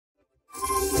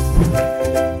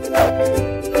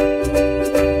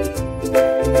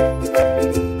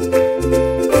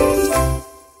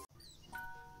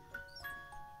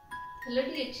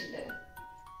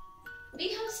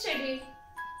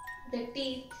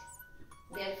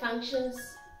their functions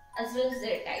as well as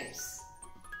their types.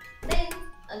 Then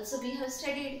also we have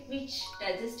studied which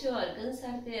digestive organs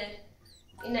are there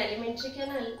in alimentary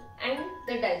canal and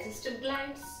the digestive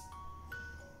glands.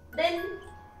 Then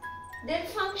their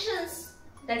functions,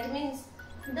 that means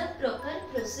the proper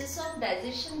process of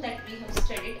digestion that we have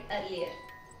studied earlier.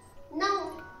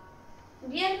 Now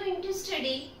we are going to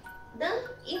study the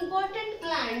important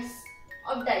glands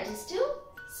of digestive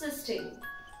system,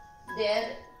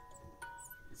 their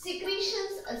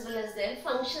secretions as well as their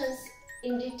functions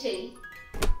in detail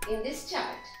in this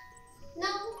chart.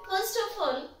 Now first of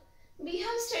all, we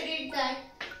have studied that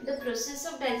the process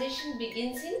of digestion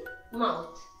begins in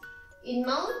mouth. In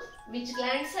mouth, which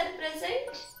glands are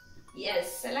present?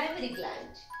 Yes, salivary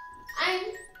gland. And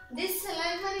these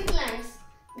salivary glands,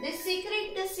 they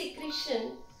secrete the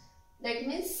secretion, that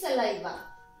means saliva.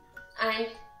 And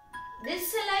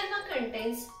this saliva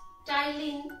contains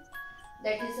ptyalin,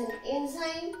 that is an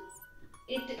enzyme.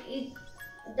 The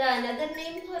another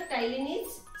name for ptyalin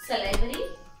is salivary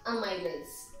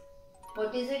amylase.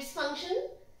 What is its function?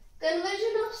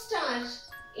 Conversion of starch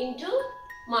into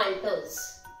maltose.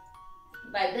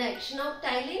 By the action of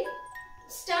ptyalin,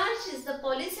 starch is the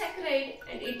polysaccharide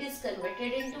and it is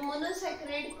converted into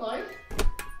monosaccharide called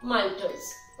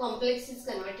maltose. Complex is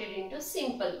converted into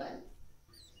simple one.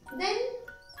 Then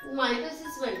maltose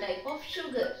is one type of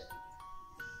sugar.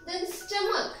 Then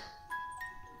stomach.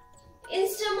 In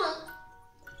stomach,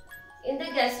 in the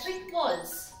gastric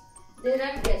walls, there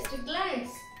are gastric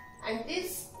glands and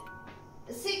this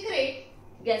secrete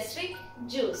gastric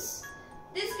juice.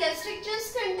 This gastric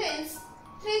juice contains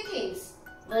three things.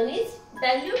 One is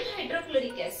dilute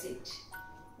hydrochloric acid,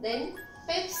 then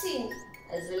pepsin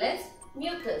as well as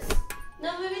mucus.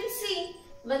 Now we will see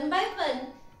one by one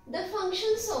the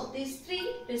functions of these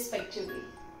three respectively.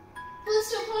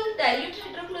 First of all, dilute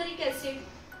hydrochloric acid,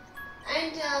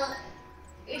 and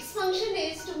its function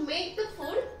is to make the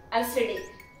food acidic.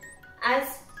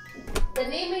 As the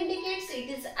name indicates, it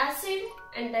is acid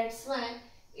and that's why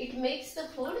it makes the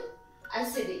food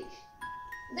acidic.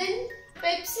 Then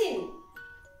pepsin.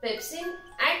 Pepsin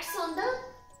acts on the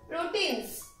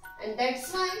proteins and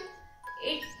that's why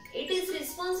it is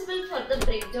responsible for the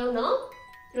breakdown of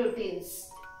proteins.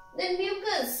 Then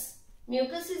mucus.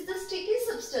 Mucus is the sticky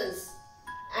substance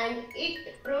and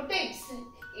it protects.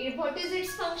 What is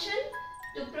its function?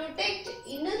 To protect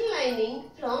inner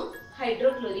lining from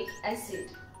hydrochloric acid.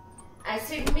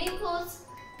 Acid may cause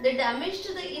the damage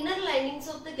to the inner linings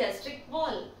of the gastric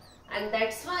wall and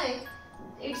that's why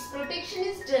its protection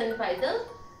is done by the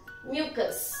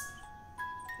mucus.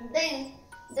 Then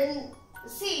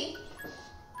see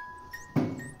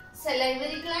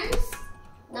salivary glands.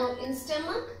 Now in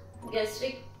stomach,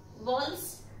 gastric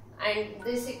walls, and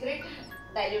they secrete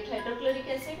dilute hydrochloric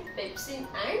acid, pepsin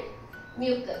and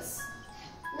mucus.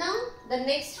 Now the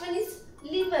next one is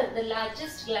liver, the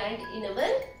largest gland in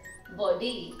our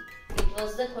body. It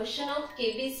was the question of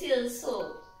KBC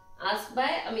also, asked by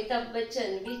Amitabh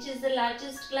Bachchan, which is the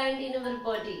largest gland in our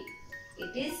body?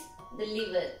 It is the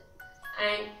liver.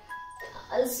 And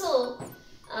also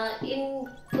in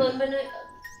Kaun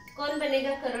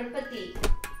Banega Crorepati,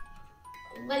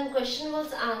 one question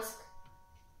was asked,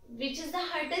 which is the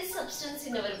hardest substance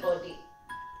in our body?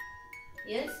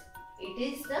 Yes, it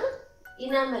is the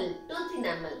enamel, tooth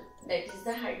enamel. That is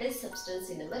the hardest substance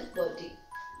in our body.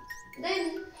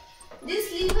 Then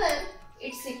this liver,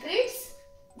 it secretes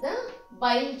the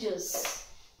bile juice.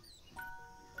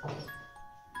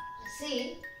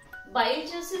 See, bile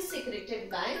juice is secreted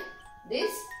by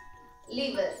this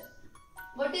liver.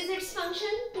 What is its function?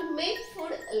 To make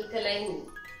food alkaline.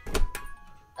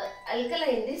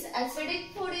 Alkaline, this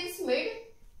acidic food is made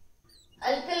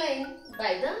alkaline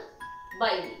by the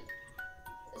bile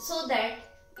so that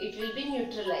it will be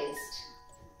neutralized.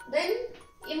 Then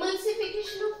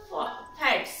emulsification of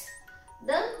fats.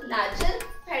 The larger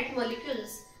fat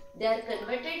molecules, they are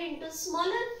converted into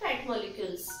smaller fat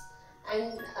molecules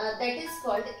and that is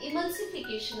called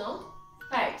emulsification of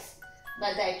fats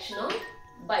by the action of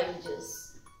bile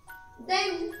juice.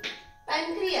 Then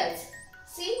pancreas.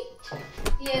 See,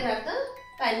 here are the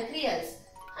pancreas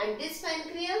and this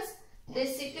pancreas, they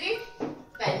secrete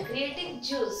pancreatic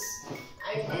juice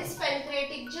and this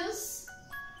pancreatic juice,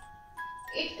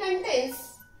 it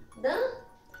contains the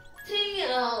three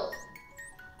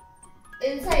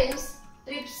enzymes,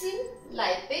 trypsin,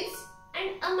 lipase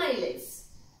and amylase.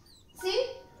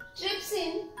 See,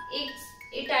 trypsin,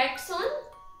 it acts on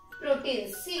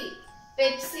proteins. See,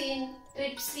 pepsin,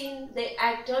 trypsin, they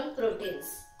act on proteins.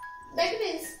 That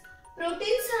means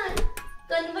proteins are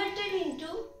converted into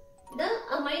the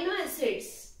amino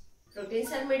acids.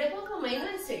 Proteins are made up of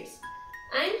amino acids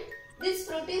and these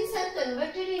proteins are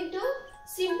converted into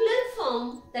simpler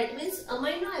form, that means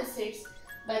amino acids,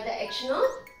 by the action of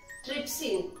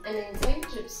trypsin, an enzyme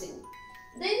trypsin.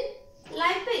 Then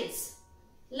lipase.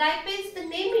 Lipase, the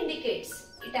name indicates,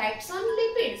 it acts on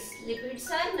lipids. Lipids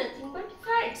are nothing but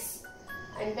fats,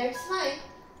 and that's why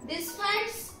these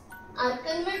fats are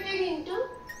converted into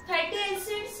fatty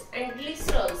acids and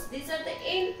glycerols. These are the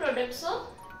end products of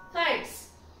fats,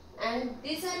 and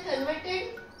these are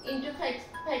converted into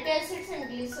fatty acids and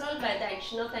glycerol by the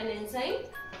action of an enzyme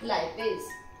lipase.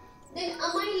 Then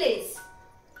amylase.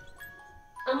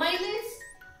 Amylase,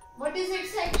 what is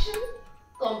its action?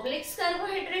 Complex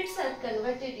carbohydrates are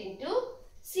converted into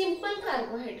simple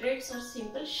carbohydrates or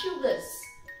simple sugars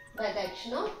by the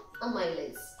action of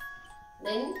amylase.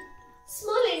 Then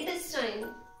small intestine,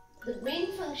 the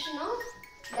main function of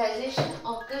digestion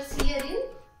occurs here in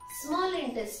small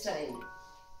intestine,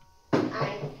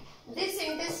 and this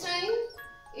intestine,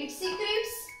 it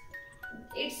secretes,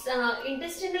 its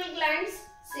intestinal glands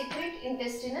secrete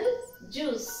intestinal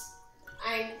juice,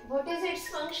 and what is its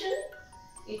function?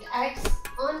 It acts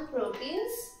on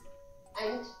proteins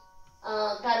and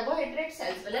carbohydrates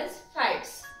as well as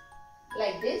fats.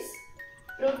 Like this,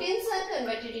 proteins are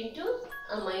converted into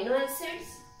amino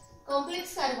acids,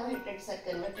 complex carbohydrates are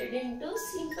converted into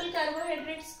simple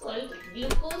carbohydrates called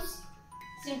glucose,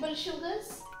 simple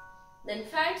sugars. Then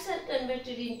fats are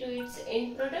converted into its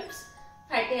end products,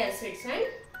 fatty acids and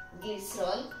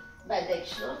glycerol by the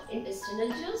action of intestinal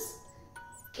juice.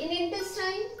 In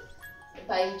intestine,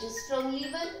 bile juice from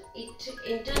liver, it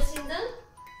enters in the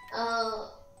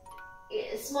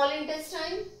small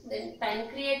intestine. Then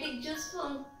pancreatic juice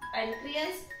from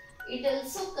pancreas, it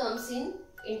also comes in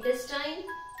intestine,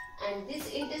 and this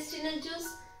intestinal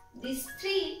juice, these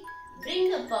three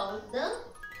bring about the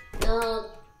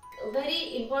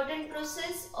very important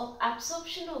process of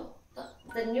absorption of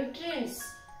the nutrients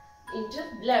into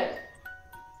blood,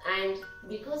 and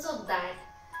because of that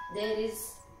there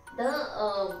is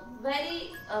the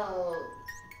very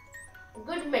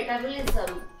good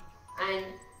metabolism, and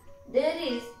there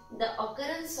is the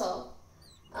occurrence of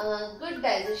good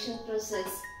digestion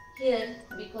process here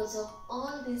because of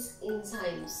all these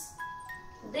enzymes.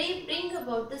 They bring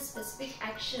about the specific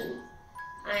action,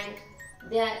 and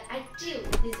they are active,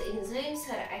 these enzymes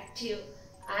are active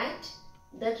at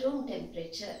the room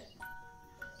temperature.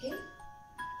 Okay,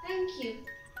 thank you.